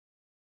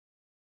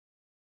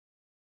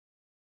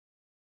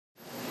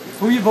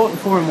Who are you voting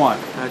for and why?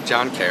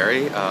 John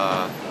Kerry.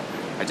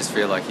 I just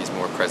feel like he's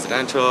more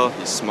presidential,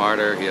 he's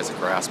smarter, he has a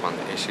grasp on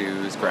the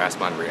issues,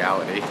 grasp on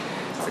reality,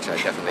 which I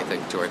definitely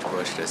think George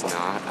Bush does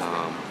not.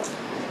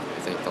 I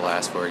think the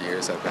last 4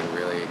 years have been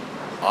really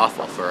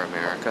awful for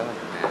America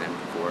and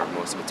for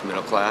most of its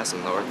middle class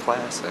and lower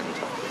class, and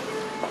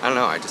I don't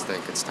know, I just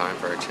think it's time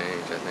for a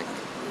change.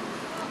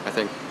 I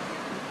think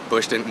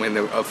Bush didn't win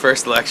the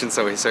first election,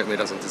 so he certainly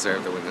doesn't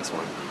deserve to win this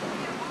one.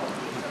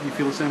 You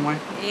feel the same way?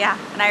 Yeah,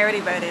 and I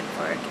already voted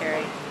for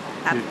Kerry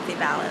absentee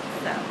ballot,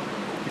 so.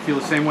 You feel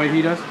the same way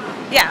he does?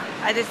 Yeah,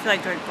 I just feel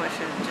like George Bush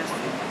is just,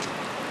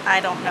 I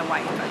don't know why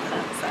he's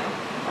president, so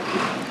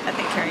I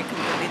think Kerry can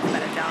do a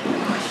better job than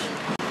Bush.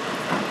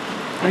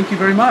 Thank you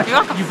very much. You're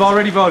welcome. You've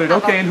already voted.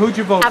 Okay, and who'd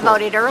you vote for? I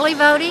voted early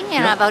voting,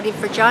 and I voted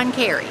for John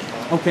Kerry.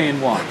 Okay,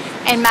 and why?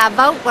 And my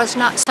vote was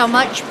not so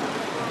much,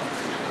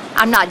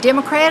 I'm not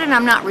Democrat and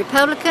I'm not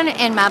Republican,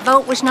 and my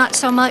vote was not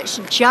so much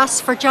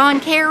just for John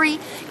Kerry,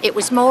 it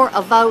was more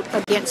a vote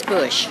against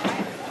Bush.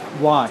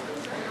 Why?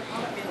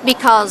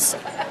 Because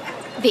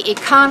the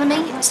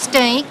economy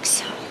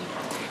stinks.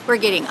 We're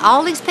getting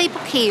all these people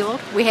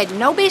killed. We had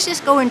no business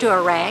going to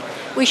Iraq.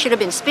 We should have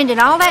been spending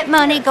all that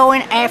money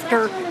going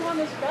after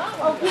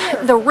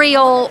the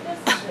real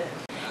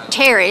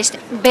terrorist,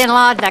 Bin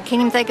Laden. I can't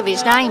even think of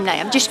his name now.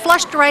 I'm just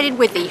frustrated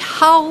with the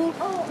whole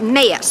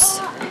mess.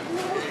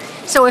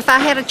 So if I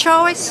had a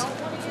choice...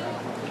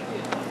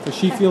 Does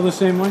she feel the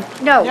same way?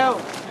 No.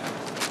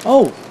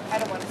 Oh.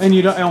 And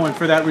you don't. Oh, and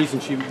for that reason,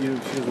 she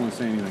doesn't want to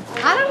say anything.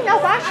 I don't know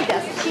why she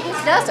doesn't. She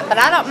just doesn't. But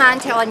I don't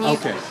mind telling you.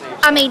 Okay.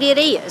 I mean, it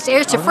is.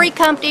 It's a free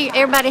company.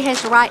 Everybody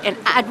has the right, and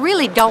I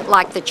really don't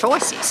like the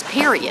choices.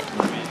 Period.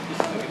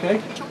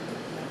 Okay.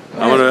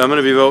 I'm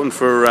gonna be voting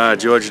for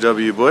George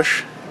W.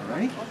 Bush. All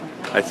right.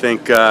 I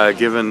think,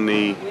 given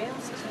the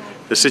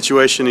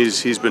situation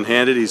he's been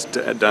handed, he's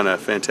done a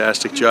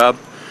fantastic job.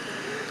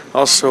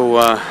 Also,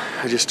 I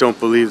just don't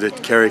believe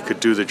that Kerry could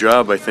do the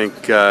job. I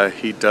think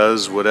he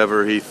does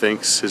whatever he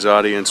thinks his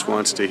audience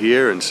wants to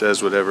hear and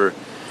says whatever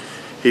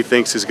he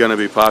thinks is going to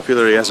be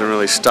popular. He hasn't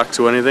really stuck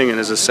to anything, and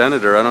as a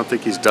senator, I don't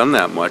think he's done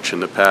that much in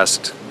the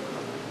past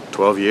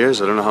 12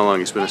 years. I don't know how long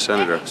he's been a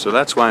senator. So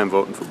that's why I'm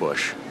voting for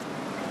Bush.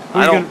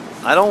 I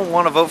don't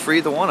want to vote for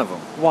either one of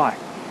them. Why?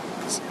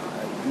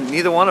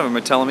 Neither one of them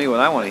are telling me what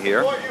I want to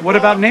hear. What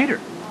about Nader?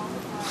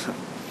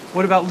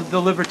 What about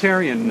the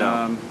Libertarian?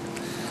 No.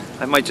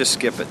 I might just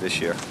skip it this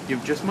year. You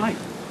just might.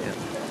 Yeah.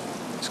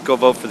 Just go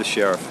vote for the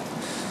sheriff.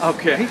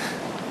 Okay.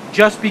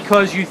 Just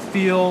because you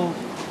feel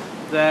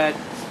that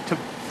to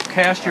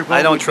cast your vote.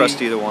 I don't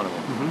trust either one of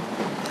them.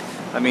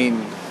 Mm-hmm. I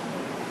mean,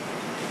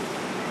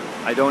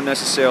 I don't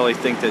necessarily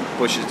think that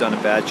Bush has done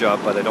a bad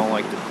job, but I don't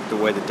like the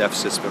way the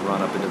deficit's been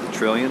run up into the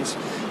trillions,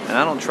 and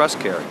I don't trust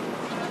Kerry.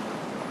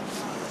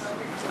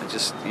 I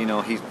just, you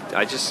know, he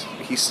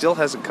still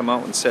hasn't come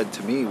out and said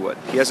to me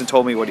he hasn't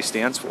told me what he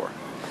stands for.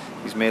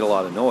 He's made a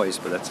lot of noise,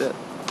 but that's it.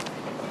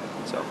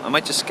 So I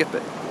might just skip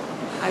it.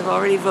 I've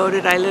already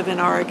voted. I live in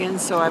Oregon,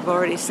 so I've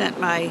already sent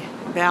my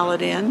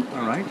ballot in.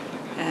 All right.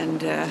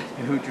 And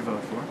who'd you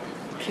vote for?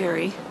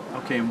 Kerry.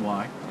 Okay, and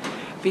why?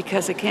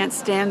 Because I can't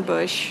stand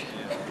Bush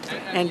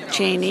and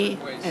Cheney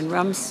and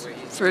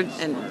Rumsford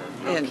and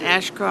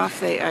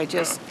Ashcroft. They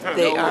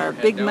are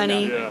big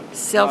money,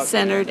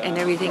 self-centered, and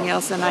everything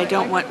else. And I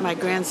don't want my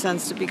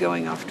grandsons to be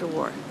going off to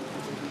war.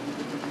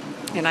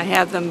 And I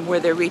have them where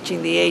they're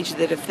reaching the age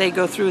that if they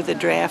go through the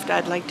draft,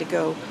 I'd like to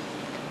go.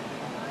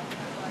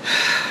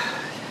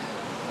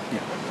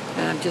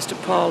 And I'm just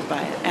appalled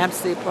by it,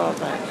 absolutely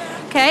appalled by it.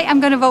 Okay, I'm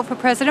going to vote for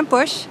President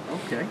Bush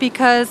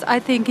because I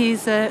think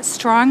he's a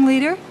strong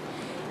leader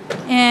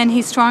and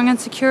he's strong on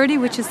security,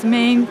 which is the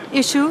main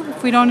issue.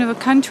 If we don't have a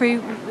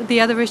country, the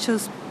other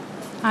issues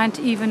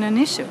aren't even an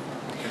issue.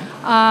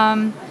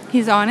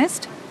 He's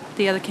honest,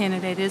 the other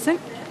candidate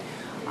isn't.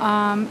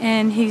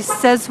 And he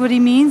says what he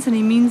means, and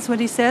he means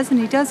what he says, and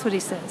he does what he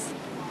says.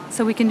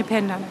 So we can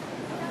depend on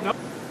it.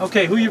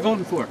 Okay, who are you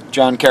voting for?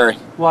 John Kerry.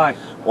 Why?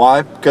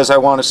 Why? Because I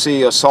want to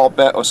see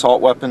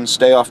assault weapons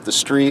stay off the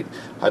street.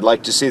 I'd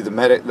like to see the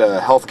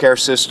healthcare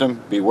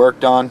system be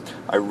worked on.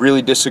 I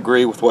really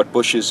disagree with what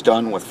Bush has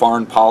done with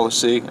foreign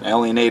policy,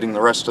 alienating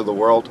the rest of the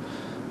world.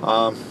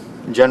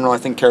 In general, I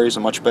think Kerry's a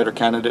much better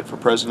candidate for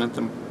president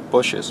than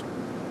Bush is.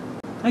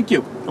 Thank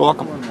you. You're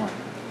welcome.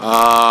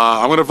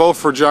 I'm going to vote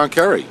for John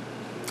Kerry.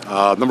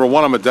 Number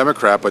one, I'm a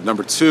Democrat, but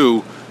number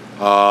two,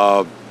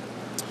 the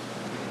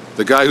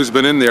guy who's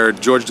been in there,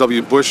 George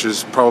W. Bush,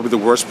 is probably the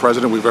worst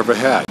president we've ever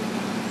had.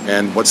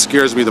 And what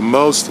scares me the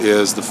most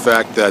is the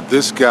fact that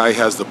this guy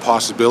has the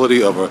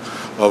possibility of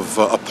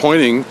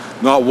appointing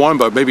not one,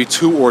 but maybe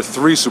 2 or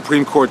 3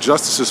 Supreme Court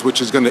justices,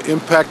 which is going to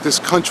impact this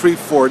country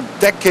for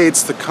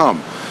decades to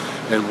come.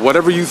 And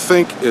whatever you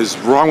think is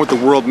wrong with the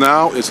world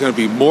now is going to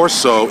be more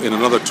so in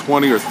another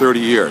 20 or 30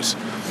 years.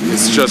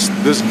 It's just,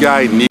 this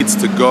guy needs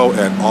to go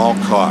at all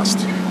cost.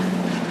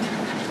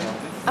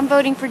 I'm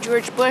voting for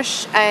George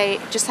Bush. I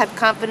just have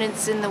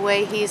confidence in the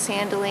way he's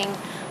handling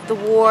the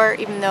war,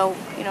 even though,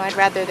 you know, I'd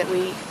rather that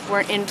we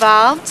weren't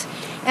involved.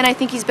 And I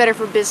think he's better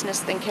for business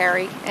than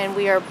Kerry, and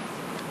we are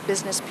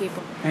business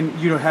people. And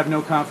you don't have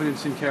no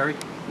confidence in Kerry?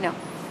 No.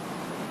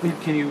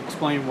 Can you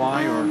explain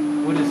why, or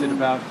what is it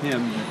about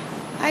him?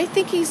 I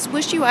think he's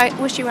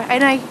wishy-washy,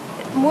 and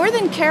more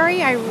than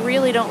Kerry, I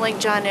really don't like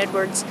John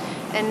Edwards.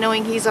 And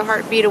knowing he's a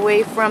heartbeat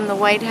away from the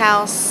White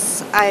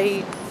House,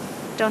 I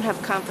don't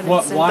have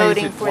confidence in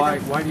voting for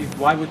them.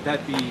 Why would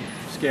that be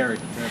scary,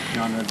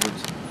 John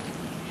Edwards?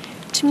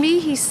 To me,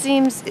 he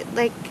seems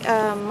like,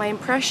 my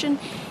impression,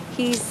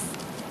 it's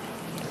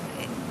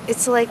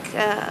like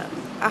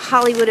a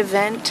Hollywood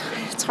event.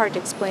 It's hard to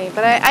explain,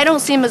 but I don't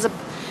see him as a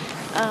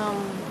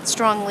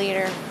strong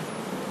leader.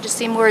 I just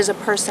see him more as a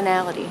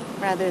personality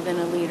rather than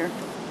a leader.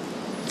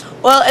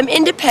 Well, I'm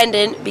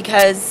independent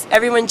because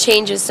everyone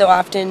changes so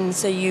often,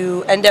 so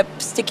you end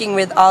up sticking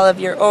with all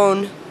of your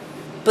own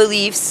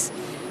beliefs.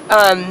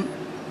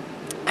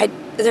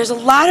 There's a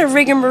lot of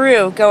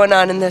rigmarole going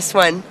on in this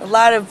one. A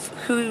lot of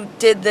who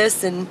did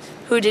this and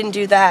who didn't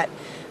do that.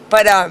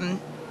 But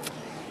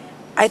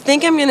I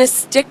think I'm going to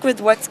stick with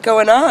what's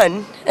going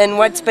on and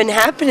what's been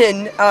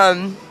happening.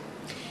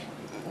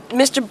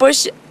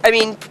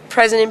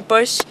 President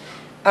Bush,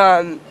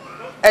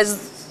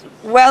 as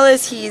well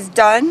as he's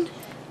done,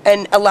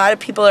 and a lot of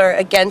people are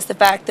against the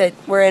fact that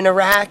we're in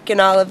Iraq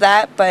and all of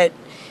that, but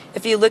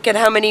if you look at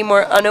how many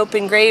more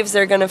unopened graves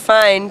they're going to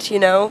find, you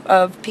know,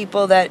 of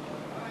people that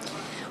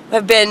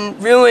have been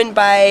ruined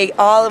by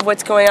all of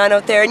what's going on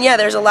out there. And yeah,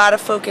 there's a lot of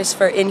focus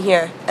for in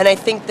here, and I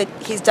think that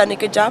he's done a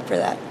good job for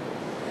that.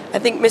 I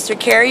think Mr.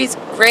 Kerry's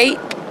great,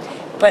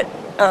 but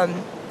I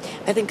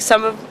think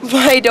some of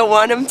why I don't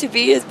want him to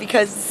be is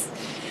because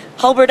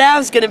Hulbert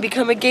Ave is going to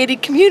become a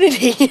gated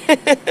community.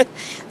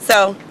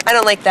 So I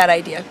don't like that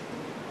idea.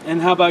 And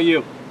how about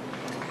you?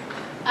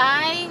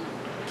 I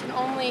can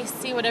only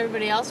see what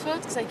everybody else votes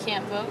because I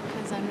can't vote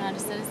because I'm not a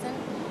citizen.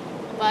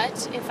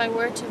 But if I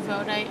were to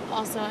vote, I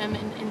also am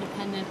an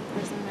independent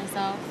person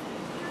myself.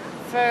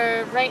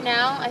 For right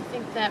now, I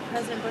think that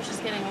President Bush is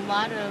getting a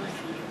lot of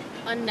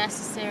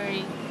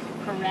unnecessary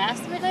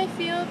harassment, I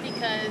feel,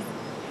 because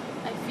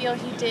I feel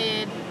he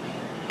did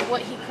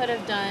what he could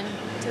have done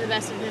to the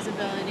best of his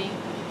ability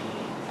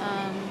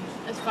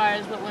as far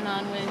as what went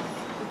on with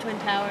the Twin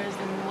Towers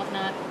and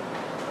whatnot.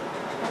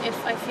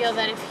 I feel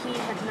that if he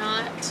had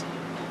not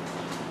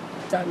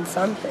done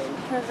something,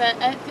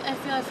 I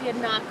feel if he had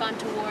not gone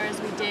to war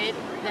as we did,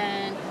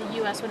 then the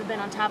U.S. would have been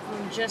on top of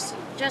him just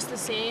the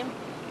same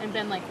and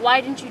been like,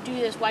 why didn't you do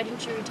this? Why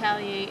didn't you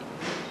retaliate?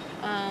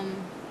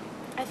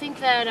 I think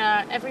that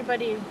I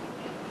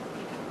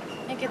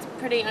think it's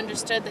pretty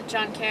understood that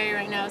John Kerry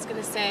right now is going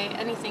to say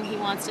anything he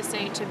wants to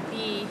say to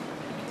be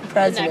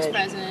the next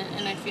president,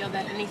 and I feel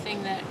that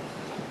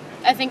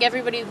I think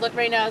everybody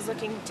right now is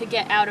looking to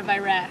get out of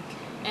Iraq,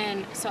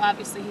 and so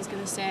obviously he's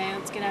going to say,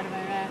 let's get out of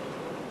Iraq.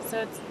 So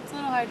it's a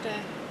little hard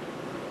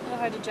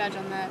to judge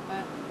on that,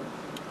 but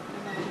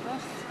good luck to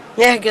both.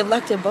 Yeah, good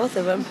luck to both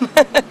of them.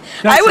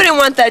 I wouldn't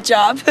want that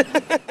job.